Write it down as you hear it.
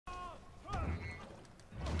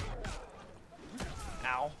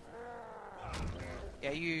Ow.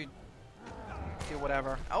 Yeah, you do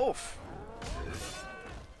whatever. Oof.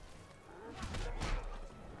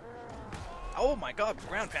 Oh my god,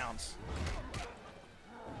 ground pounds.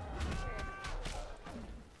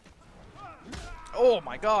 Oh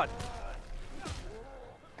my god.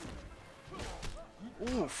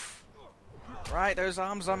 Oof. Right, those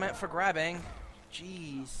arms are meant for grabbing.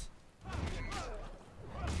 Jeez.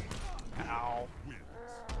 Ow.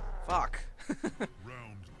 Fuck.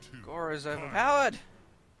 Gore is overpowered.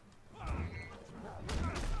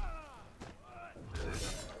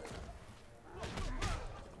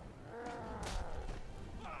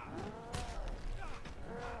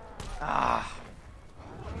 Ah.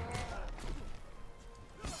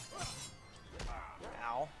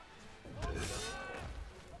 Ow.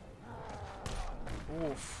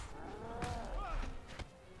 Oof.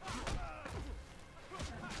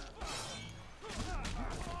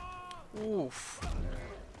 Oof.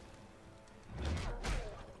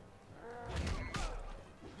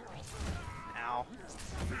 Ow.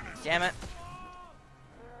 Damn it.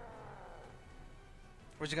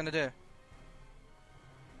 What's he gonna do?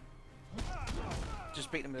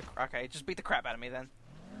 Just beat him. Okay, just beat the crap out of me then.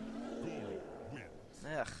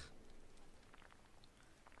 Ugh.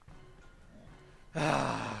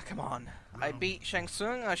 Ah, come on. I beat Shang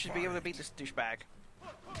Tsung. I should be able to beat this douchebag.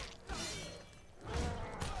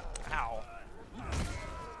 Ow.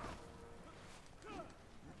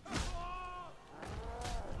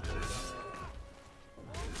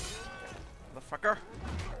 Motherfucker.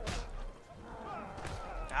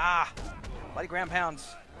 Ah. Bloody ground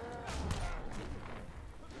pounds.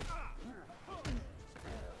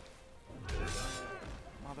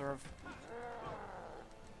 Mother of...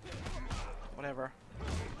 whatever.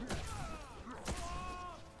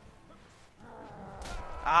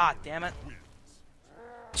 Ah, damn it.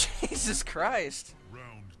 Jesus Christ.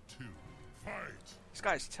 Round 2. Fight. This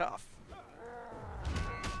guy's tough.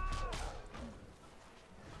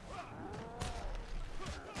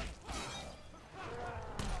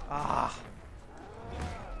 Ah.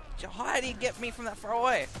 How did he get me from that far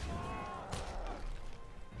away?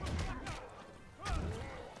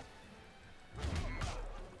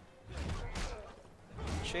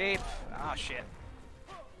 Cheap. Ah, shit.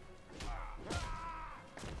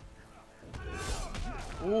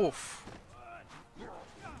 Oof.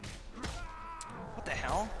 What the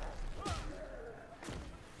hell?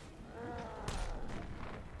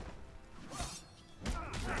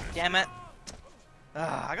 Damn it.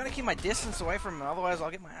 I gotta keep my distance away from him, otherwise I'll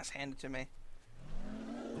get my ass handed to me.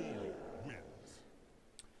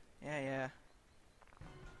 Yeah, yeah.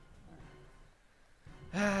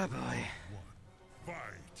 Ah, boy.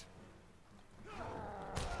 Fight.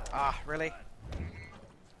 Ah, really?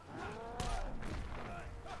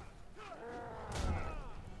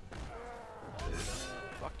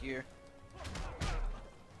 Fuck you.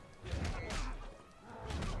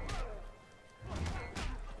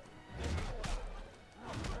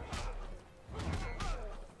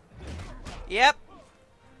 Yep.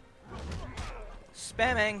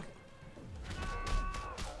 Spamming.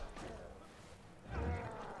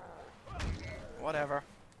 Whatever.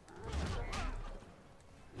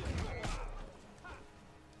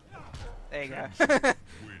 There you go.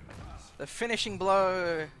 The finishing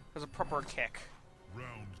blow was a proper kick.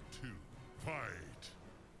 Round 2. Fight.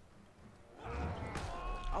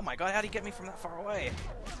 Oh my god, how'd he get me from that far away?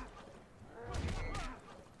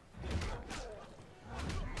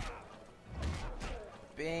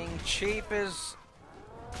 Being cheap is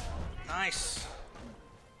nice.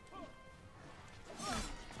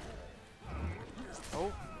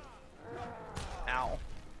 Oh. Ow.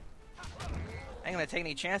 I ain't gonna take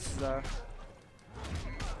any chances though.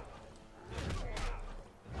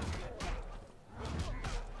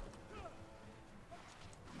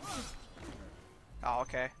 Oh,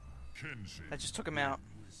 okay. I just took him out.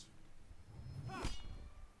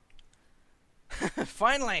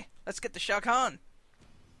 Finally! Let's get the Shao Kahn!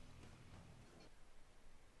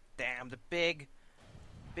 Damn, the big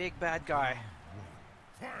bad guy.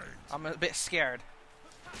 I'm a bit scared.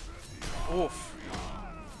 Oof.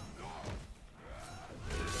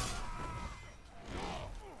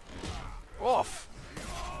 Oof.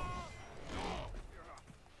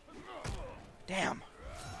 Damn.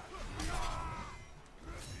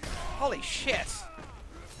 Holy shit.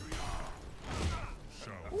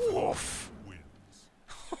 Oof.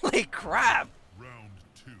 Holy crap. Round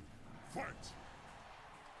 2. Fight.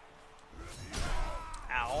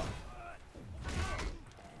 Ow.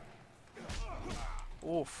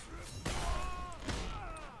 Oof.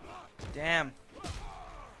 Damn.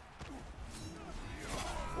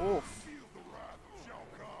 Oof.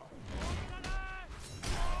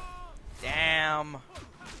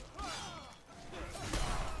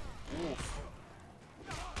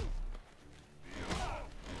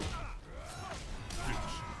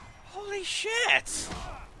 Holy shit!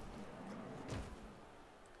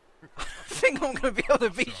 I think I'm gonna be able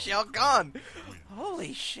to beat Shao Kahn.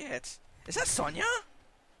 Holy shit! Is that Sonya?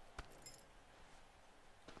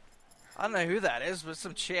 I don't know who that is, but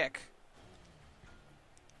some chick.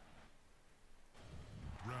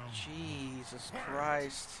 Jesus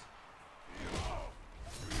Christ.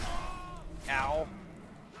 Ow.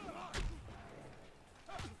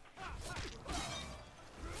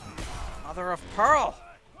 Mother of Pearl!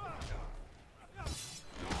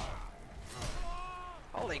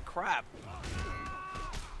 Holy crap.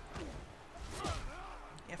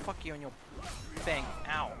 Yeah, fuck you and your thing.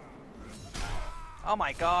 Ow. Oh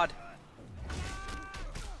my god.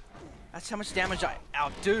 That's how much damage I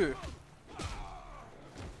outdo.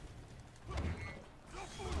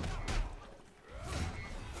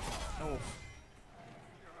 Oh.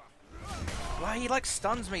 Wow, he like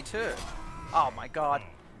stuns me too. Oh my god.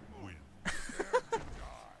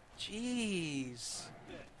 Jeez.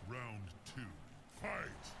 Round 2. Fight.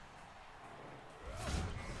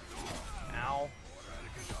 Ow.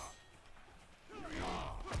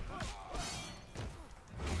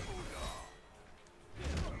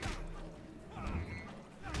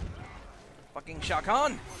 Fucking Shao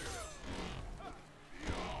Kahn.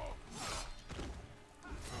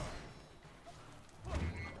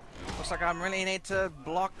 Looks like I really need to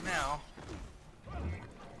block now.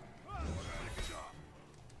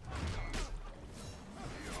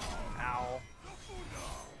 Ow.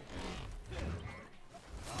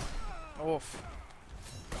 Oof.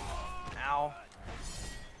 Ow.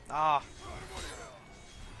 Ah.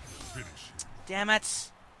 Finish. Damn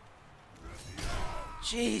it.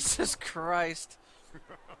 Jesus Christ.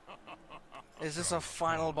 Is this a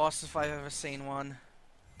final boss if I've ever seen one?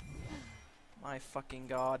 My fucking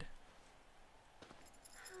god.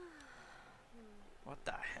 What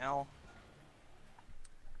the hell?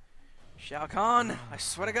 Shao Kahn, I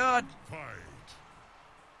swear to God. Fight.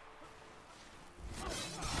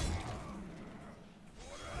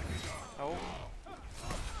 Oh.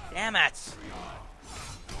 Damn it.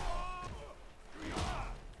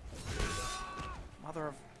 Mother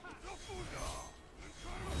of...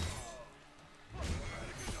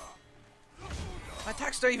 My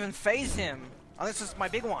attacks don't even phase him. Unless it's my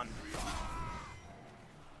big one.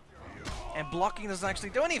 And blocking doesn't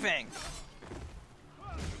actually do anything.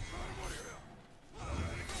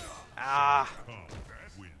 Ah.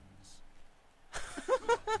 Kombat wins.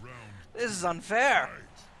 This is unfair.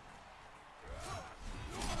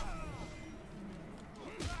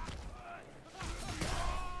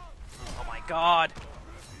 Oh my god.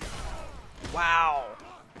 Wow.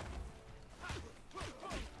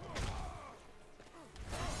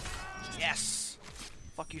 Yes.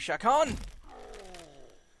 Fuck you, Shao Kahn.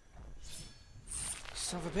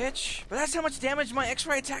 Son of a bitch. But that's how much damage my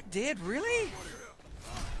X-ray attack did? Really?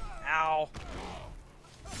 Ow.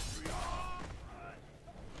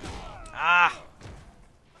 Ah.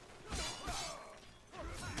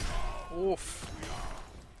 Oof.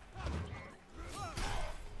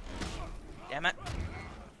 Damn it.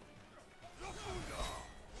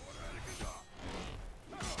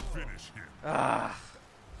 Finish him. Ah.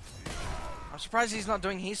 I'm surprised he's not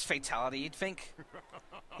doing his fatality. You'd think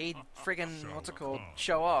he'd friggin', what's it called,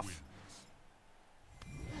 show off.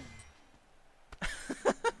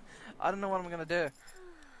 I don't know what I'm gonna do.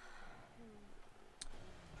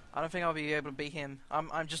 I don't think I'll be able to beat him.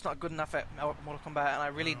 I'm just not good enough at Mortal Kombat, and I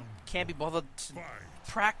really can't be bothered to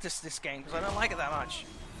practice this game because I don't like it that much.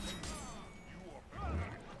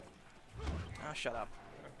 Oh, shut up.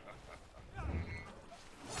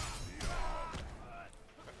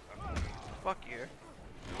 Fuck you.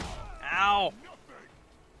 Ow!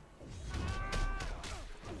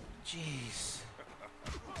 Jeez.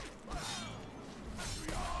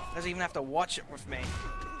 Doesn't even have to watch it with me.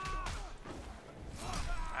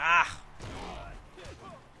 Ah!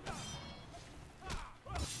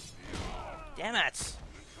 Damn it!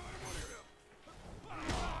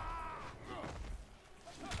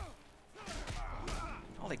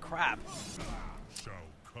 Holy crap. Shao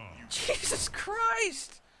Kahn. Jesus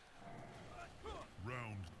Christ!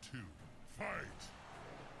 Round 2. Fight.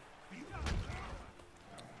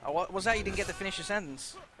 Oh, what was that? You didn't get to finish your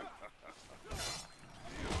sentence.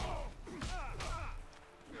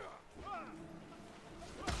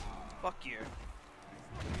 Fuck you.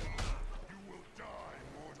 You will die,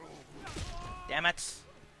 mortal. Damn it.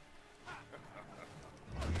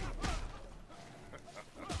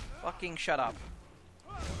 Fucking shut up.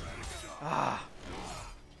 Ah.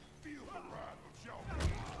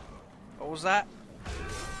 What was that?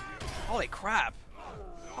 Holy crap.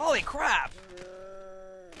 Holy crap.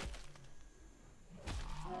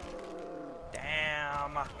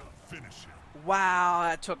 Come on. Finish him. Wow,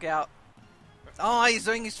 that took out. Oh, he's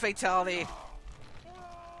doing his fatality.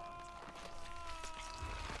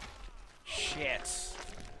 Shit.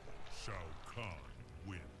 Shao Kahn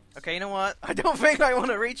wins. Okay, you know what? I don't think I want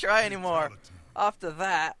to retry anymore. Fatality. After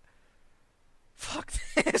that. Fuck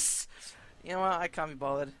this. You know what? I can't be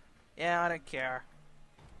bothered. Yeah, I don't care.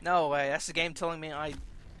 No way. That's the game telling me I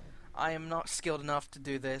am not skilled enough to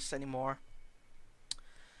do this anymore.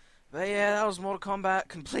 But yeah, that was Mortal Kombat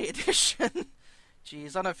Complete Edition.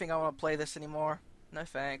 Jeez, I don't think I want to play this anymore. No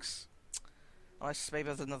thanks. Unless maybe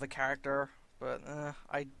with another character. But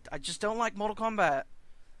I just don't like Mortal Kombat.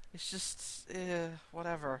 It's just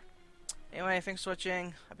whatever. Anyway, thanks for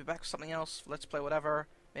watching. I'll be back with something else. Let's play whatever.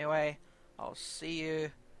 Anyway, I'll see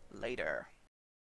you later.